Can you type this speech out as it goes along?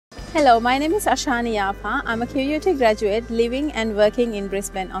Hello, my name is Ashani Yapa. I'm a QUT graduate living and working in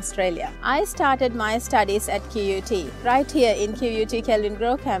Brisbane, Australia. I started my studies at QUT, right here in QUT Kelvin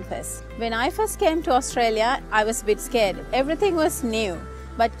Grove campus. When I first came to Australia, I was a bit scared. Everything was new,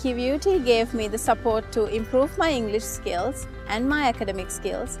 but QUT gave me the support to improve my English skills and my academic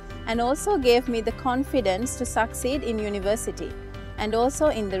skills, and also gave me the confidence to succeed in university and also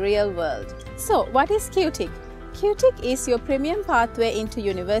in the real world. So, what is Qutic? Qutic is your premium pathway into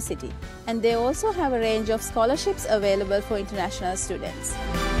university, and they also have a range of scholarships available for international students.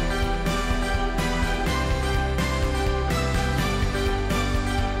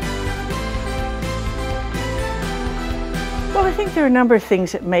 Well, I think there are a number of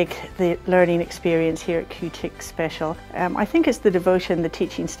things that make the learning experience here at Qutic special. I think it's the devotion the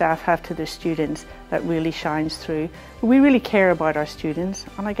teaching staff have to their students that really shines through. We really care about our students,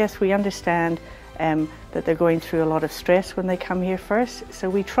 and I guess we understand that they're going through a lot of stress when they come here first. So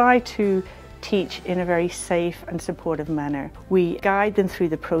we try to teach in a very safe and supportive manner. We guide them through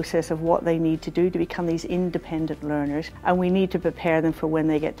the process of what they need to do to become these independent learners, and we need to prepare them for when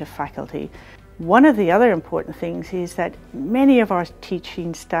they get to faculty. One of the other important things is that many of our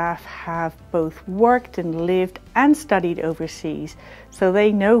teaching staff have both worked and lived and studied overseas, so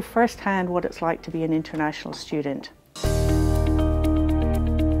they know firsthand what it's like to be an international student.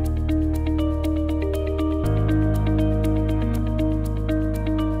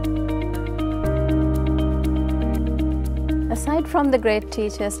 Aside from the great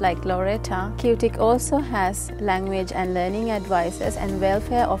teachers like Loretta, Qutic also has language and learning advisors and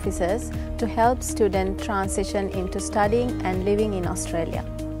welfare officers to help students transition into studying and living in Australia.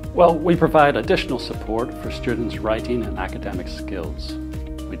 Well, we provide additional support for students' writing and academic skills.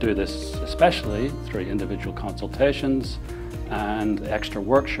 We do this especially through individual consultations and extra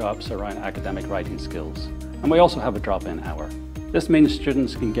workshops around academic writing skills. And we also have a drop-in hour. This means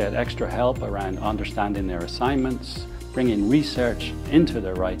students can get extra help around understanding their assignments, bringing research into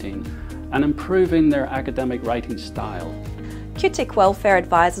their writing, and improving their academic writing style. Qutic Welfare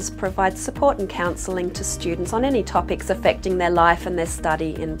Advisors provide support and counselling to students on any topics affecting their life and their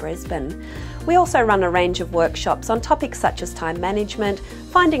study in Brisbane. We also run a range of workshops on topics such as time management,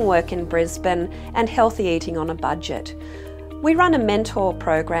 finding work in Brisbane, and healthy eating on a budget. We run a mentor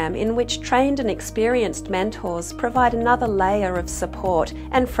program in which trained and experienced mentors provide another layer of support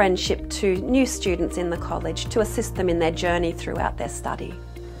and friendship to new students in the college to assist them in their journey throughout their study.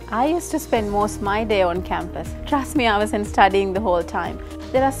 I used to spend most of my day on campus. Trust me, I wasn't studying the whole time.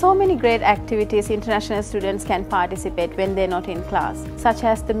 There are so many great activities international students can participate when they're not in class, such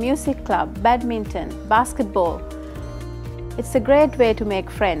as the music club, badminton, basketball. It's a great way to make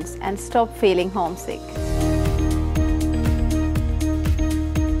friends and stop feeling homesick.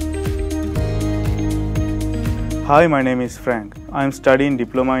 Hi, my name is Frank. I am studying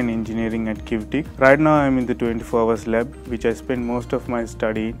Diploma in Engineering at Qutic. Right now I am in the 24 hours lab, which I spend most of my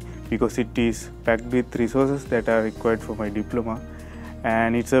study because it is packed with resources that are required for my diploma,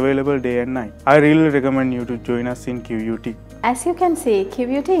 and it's available day and night. I really recommend you to join us in QUT. As you can see,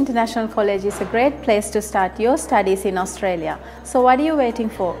 QUT International College is a great place to start your studies in Australia. So what are you waiting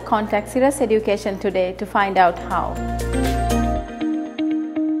for? Contact Sirus Education today to find out how.